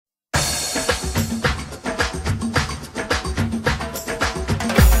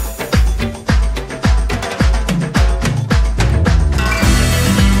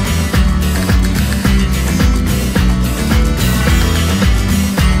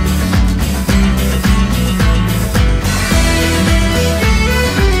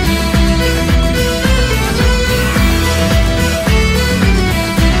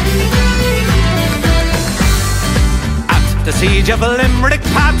Siege of Limerick,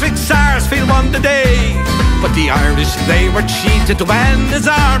 Patrick Sarsfield won the day. But the Irish, they were cheated when his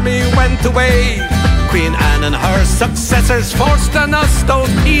army went away. Queen Anne and her successors forced on us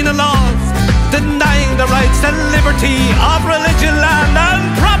those penal laws, denying the rights and liberty of religion, land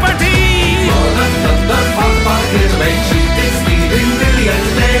and property. More than thunder, fought about here away, cheating, stealing, dilly and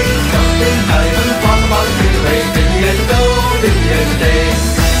day. Dumping time and fought about here away, dilly and go, dilly and day.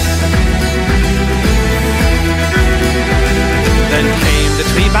 Then came the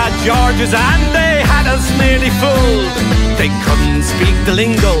three bad Georges and they had us nearly fooled. They couldn't speak the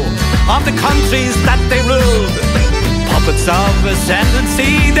lingo of the countries that they ruled. Puppets of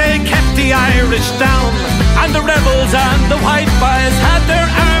ascendancy, they kept the Irish down, and the rebels and the whiteboys had their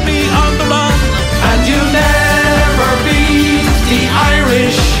army on the run. And you never beat the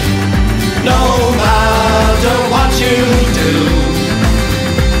Irish, no matter what you do.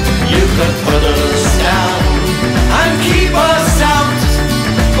 You could put us down and keep us out,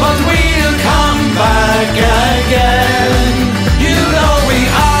 but we'll come back again. You know we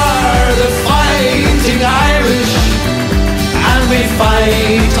are the fighting Irish, and we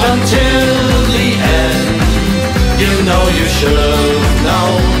fight until the end. You know you should have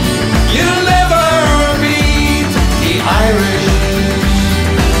known, you'll never beat the Irish.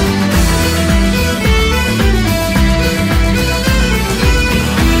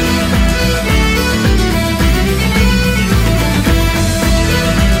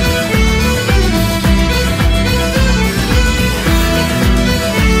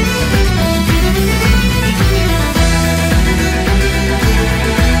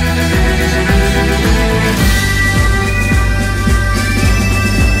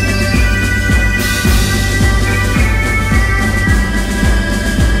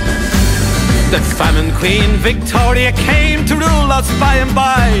 The famine queen Victoria came to rule us by and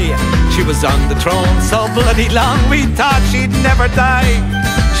by. She was on the throne so bloody long we thought she'd never die.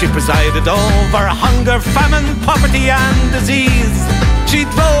 She presided over hunger, famine, poverty and disease. She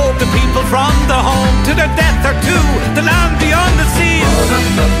drove the people from their home to their death or to the land beyond the seas. More than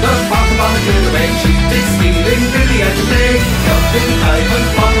thunder, fought about here away, cheating, stealing, dilly and day. Dumping time and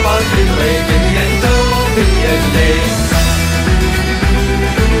fought about here away, dilly and go, dilly and day.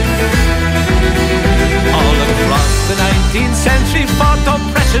 All across the 19th century fought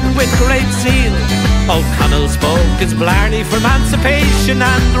oppression with great zeal. O'Connell spoke his blarney for emancipation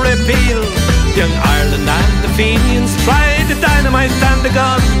and repeal. Young Ireland and the Fenians tried the dynamite and the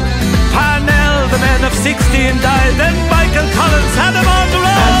gun. Parnell, the men of 16 died, then Michael Collins had them on the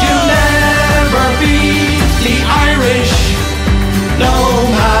run. And you never beat the Irish, no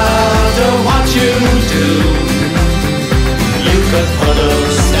matter what you do. You could put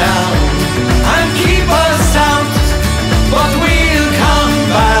us down and keep us out, but we'll come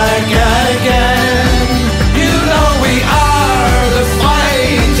back again. You know we are the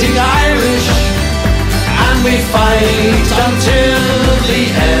fighting Irish, and we fight until the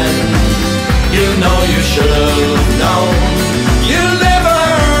end. You know you should have known, you'll never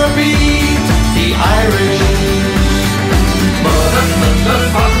beat the Irish. More than thunder,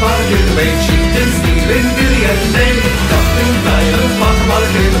 fought about here away, cheating, stealing, dilly and day. Dumping time and fought about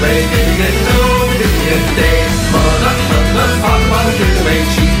here away, dilly and go, dilly and day.